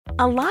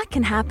A lot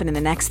can happen in the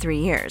next 3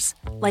 years.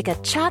 Like a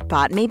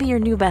chatbot may be your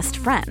new best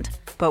friend.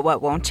 But what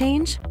won't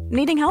change?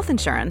 Needing health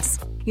insurance.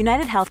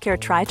 United Healthcare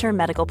Tri-Term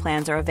Medical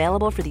Plans are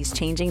available for these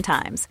changing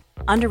times.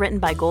 Underwritten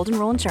by Golden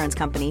Rule Insurance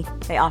Company,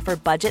 they offer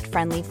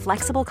budget-friendly,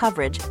 flexible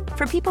coverage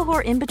for people who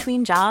are in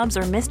between jobs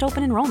or missed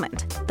open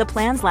enrollment. The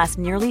plans last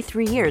nearly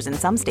 3 years in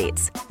some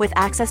states, with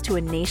access to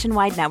a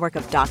nationwide network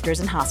of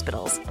doctors and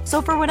hospitals.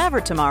 So for whatever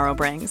tomorrow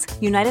brings,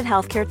 United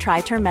Healthcare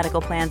Tri-Term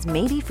Medical Plans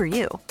may be for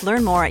you.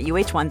 Learn more at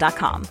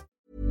uh1.com.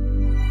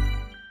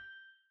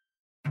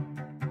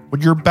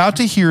 What you're about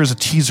to hear is a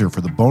teaser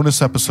for the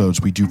bonus episodes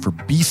we do for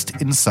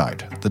Beast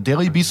Inside, the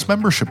Daily Beast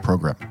membership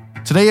program.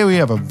 Today we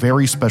have a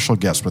very special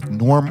guest with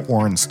Norm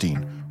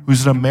Orenstein,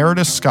 who's an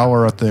emeritus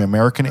scholar at the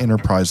American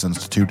Enterprise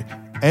Institute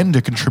and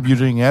a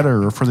contributing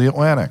editor for The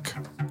Atlantic.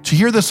 To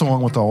hear this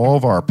along with all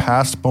of our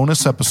past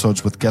bonus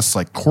episodes with guests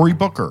like Cory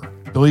Booker,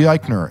 Billy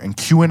Eichner, and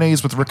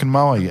Q&As with Rick and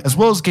Molly, as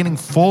well as gaining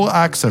full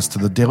access to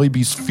the Daily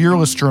Beast's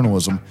fearless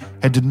journalism,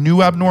 head to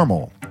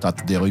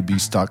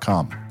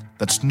newabnormal.thedailybeast.com.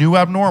 That's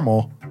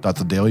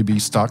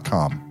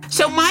newabnormal.thedailybeast.com.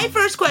 So my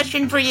first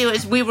question for you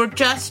is,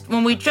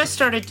 when we just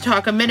started to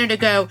talk a minute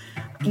ago,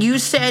 you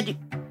said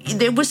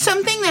there was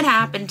something that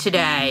happened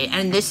today,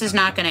 and this is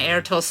not going to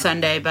air till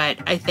Sunday, but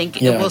I think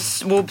we'll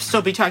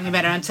still be talking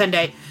about it on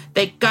Sunday,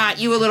 that got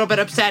you a little bit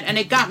upset, and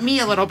it got me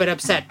a little bit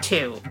upset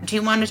too. Do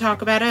you want to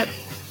talk about it?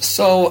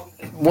 So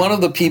one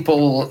of the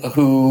people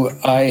who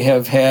I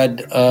have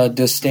had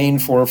disdain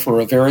for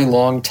a very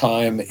long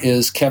time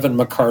is Kevin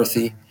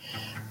McCarthy,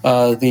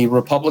 the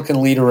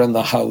Republican leader in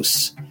the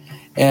House.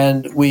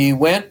 And we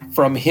went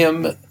from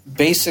him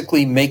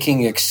basically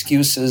making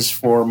excuses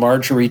for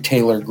Marjorie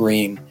Taylor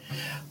Greene,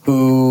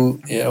 who,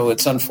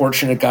 it's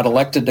unfortunate got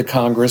elected to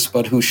Congress,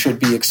 but who should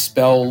be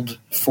expelled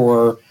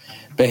for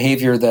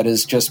behavior that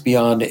is just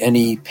beyond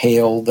any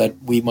pale that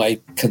we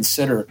might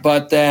consider.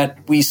 But that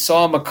we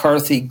saw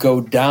McCarthy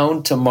go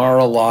down to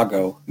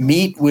Mar-a-Lago,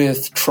 meet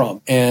with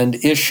Trump, and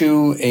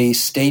issue a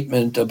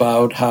statement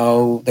about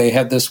how they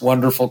had this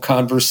wonderful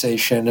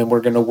conversation and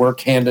we're going to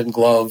work hand in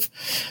glove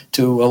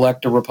to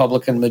elect a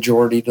Republican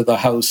majority to the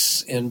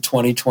House in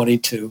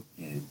 2022.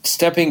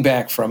 Stepping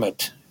back from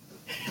it,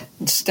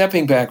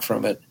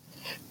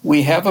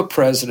 we have a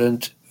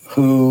president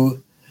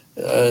who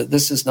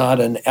this is not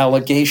an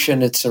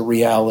allegation, it's a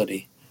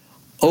reality,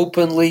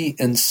 openly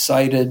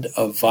incited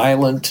a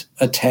violent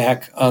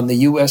attack on the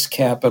U.S.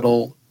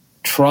 Capitol,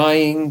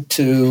 trying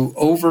to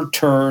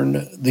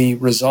overturn the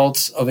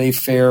results of a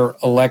fair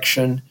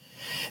election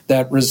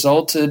that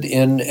resulted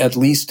in at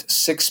least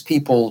 6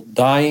 people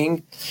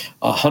dying,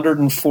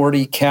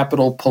 140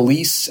 Capitol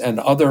Police and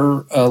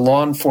other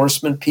law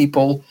enforcement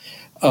people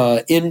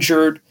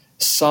injured,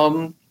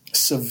 some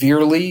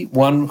severely,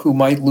 one who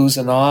might lose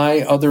an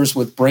eye, others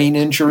with brain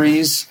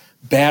injuries,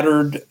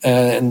 battered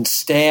and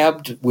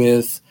stabbed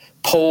with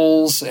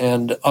poles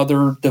and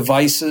other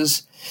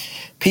devices,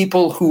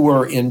 people who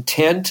were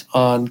intent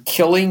on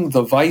killing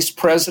the vice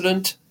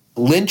president,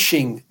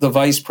 lynching the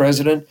vice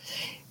president,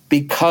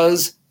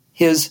 because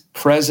his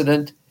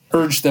president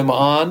urged them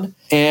on,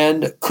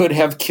 and could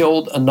have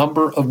killed a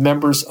number of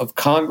members of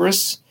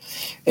Congress,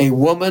 a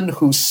woman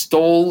who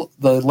stole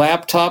the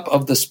laptop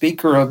of the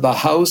Speaker of the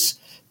House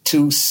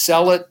to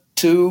sell it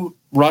to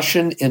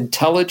Russian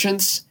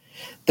intelligence.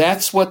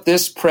 That's what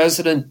this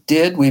president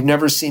did. We've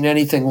never seen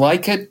anything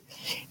like it.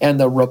 And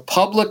the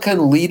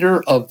Republican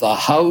leader of the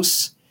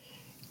House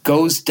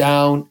goes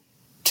down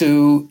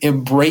to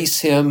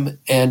embrace him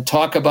and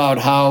talk about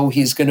how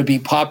he's going to be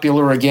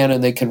popular again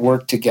and they can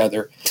work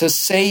together. To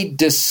say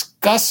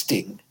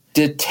disgusting,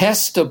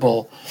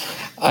 detestable,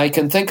 I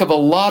can think of a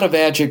lot of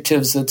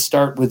adjectives that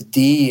start with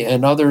D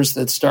and others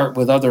that start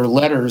with other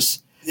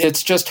letters.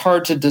 It's just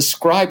hard to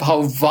describe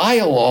how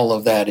vile all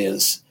of that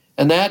is.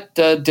 And that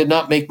did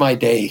not make my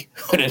day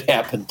when it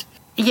happened.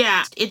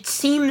 Yeah, it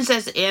seems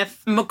as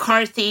if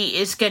McCarthy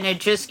is going to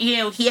just,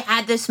 he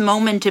had this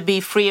moment to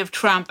be free of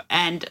Trump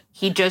and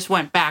he just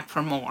went back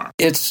for more.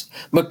 It's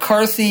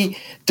McCarthy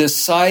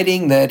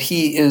deciding that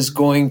he is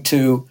going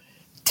to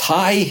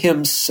tie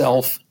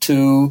himself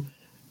to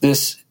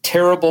this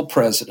terrible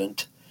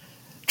president,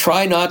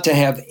 try not to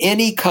have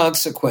any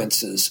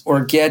consequences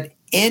or get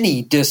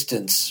any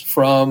distance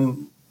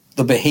from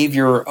the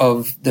behavior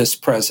of this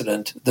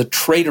president, the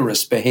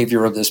traitorous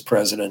behavior of this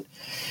president.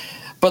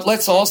 But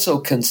let's also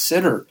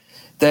consider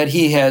that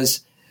he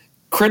has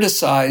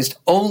criticized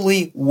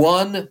only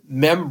one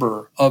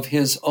member of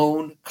his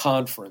own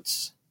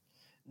conference.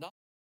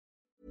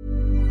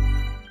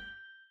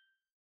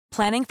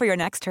 Planning for your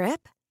next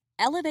trip?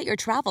 Elevate your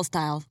travel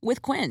style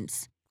with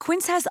Quince.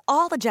 Quince has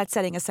all the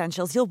jet-setting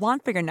essentials you'll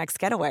want for your next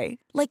getaway,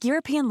 like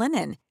European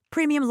linen,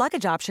 premium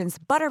luggage options,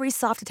 buttery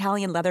soft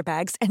Italian leather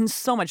bags, and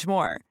so much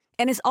more.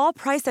 And is all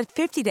priced at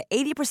 50 to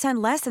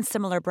 80% less than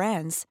similar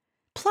brands.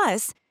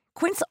 Plus,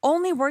 Quince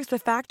only works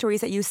with factories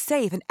that use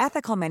safe and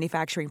ethical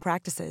manufacturing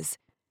practices.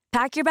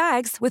 Pack your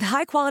bags with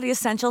high-quality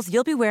essentials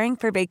you'll be wearing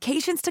for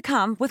vacations to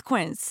come with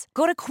Quince.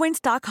 Go to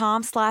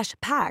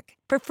quince.com/pack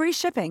for free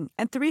shipping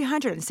and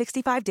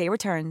 365-day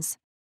returns.